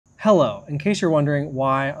Hello, in case you're wondering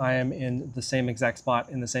why I am in the same exact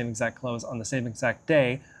spot in the same exact clothes on the same exact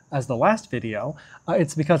day as the last video,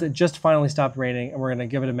 it's because it just finally stopped raining and we're gonna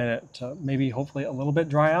give it a minute to maybe hopefully a little bit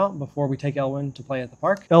dry out before we take Elwin to play at the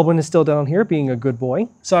park. Elwin is still down here being a good boy.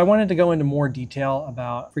 So I wanted to go into more detail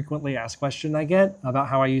about frequently asked question I get about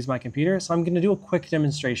how I use my computer. So I'm gonna do a quick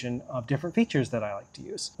demonstration of different features that I like to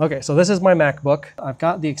use. Okay, so this is my MacBook. I've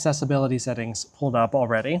got the accessibility settings pulled up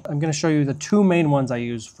already. I'm gonna show you the two main ones I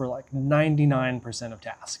use for like 99% of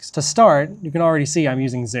tasks. To start, you can already see I'm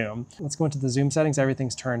using Zoom. Let's go into the Zoom settings.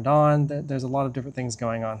 Everything's turned on. There's a lot of different things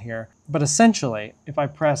going on here. But essentially, if I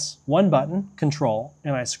press one button, Control,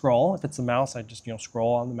 and I scroll, if it's a mouse, I just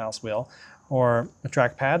scroll on the mouse wheel, or a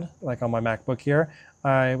trackpad, like on my MacBook here,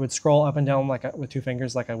 I would scroll up and down with two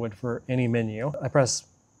fingers like I would for any menu. I press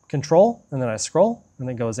Control, and then I scroll, and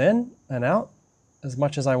it goes in and out as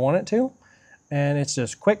much as I want it to. And it's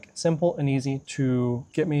just quick, simple, and easy to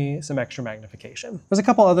get me some extra magnification. There's a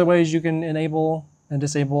couple other ways you can enable and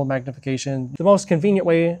disable magnification. The most convenient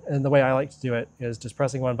way, and the way I like to do it, is just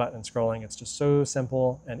pressing one button and scrolling. It's just so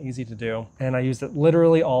simple and easy to do. And I use it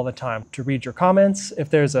literally all the time to read your comments. If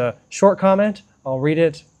there's a short comment, I'll read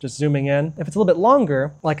it, just zooming in. If it's a little bit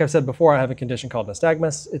longer, like I've said before, I have a condition called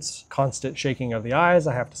nystagmus. It's constant shaking of the eyes.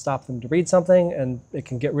 I have to stop them to read something, and it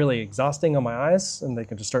can get really exhausting on my eyes, and they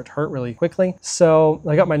can just start to hurt really quickly. So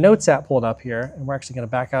I got my Notes app pulled up here, and we're actually gonna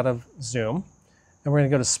back out of Zoom. And we're gonna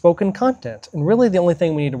go to spoken content. And really the only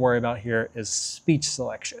thing we need to worry about here is speech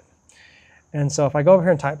selection. And so if I go over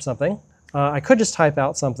here and type something, I could just type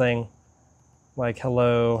out something like,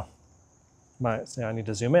 hello, I need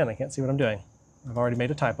to zoom in, I can't see what I'm doing. I've already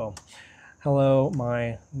made a typo. Hello,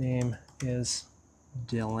 my name is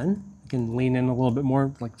Dylan. I can lean in a little bit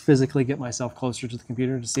more, like physically get myself closer to the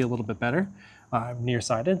computer to see a little bit better. I'm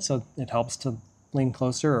nearsighted, so it helps to lean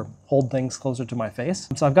closer or hold things closer to my face.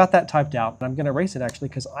 So I've got that typed out, and I'm gonna erase it actually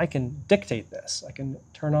because I can dictate this. I can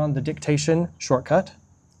turn on the dictation shortcut.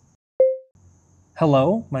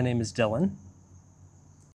 Hello, my name is Dylan.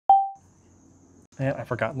 And I've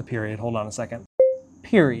forgotten the period, hold on a second.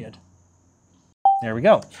 Period. There we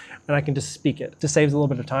go. And I can just speak it. Just saves a little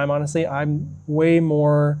bit of time, honestly. I'm way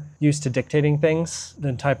more used to dictating things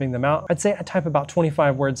than typing them out. I'd say I type about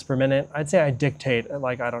 25 words per minute. I'd say I dictate at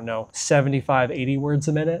like, I don't know, 75, 80 words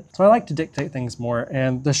a minute. So I like to dictate things more.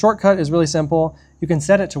 And the shortcut is really simple. You can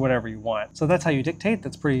set it to whatever you want. So that's how you dictate.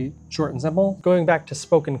 That's pretty short and simple. Going back to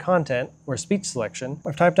spoken content or speech selection,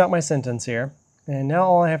 I've typed out my sentence here. And now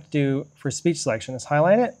all I have to do for speech selection is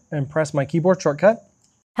highlight it and press my keyboard shortcut.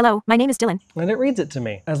 Hello, my name is Dylan. And it reads it to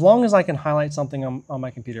me. As long as I can highlight something on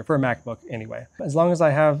my computer, for a MacBook anyway, as long as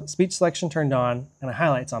I have speech selection turned on and I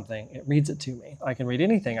highlight something, it reads it to me. I can read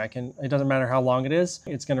anything. It doesn't matter how long it is.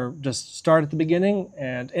 It's gonna just start at the beginning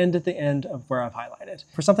and end at the end of where I've highlighted.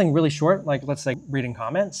 For something really short, like let's say reading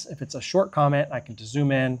comments, if it's a short comment, I can just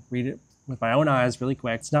zoom in, read it with my own eyes really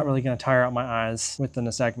quick. It's not really gonna tire out my eyes with the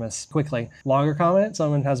nystagmus quickly. Longer comment,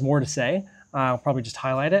 someone has more to say, I'll probably just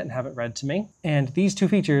highlight it and have it read to me. And these two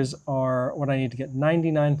features are what I need to get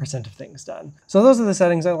 99% of things done. So those are the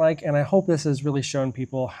settings I like, and I hope this has really shown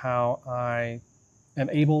people how I am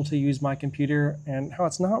able to use my computer and how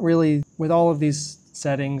it's not really, with all of these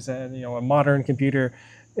settings and a modern computer,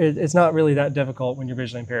 it's not really that difficult when you're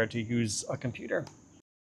visually impaired to use a computer.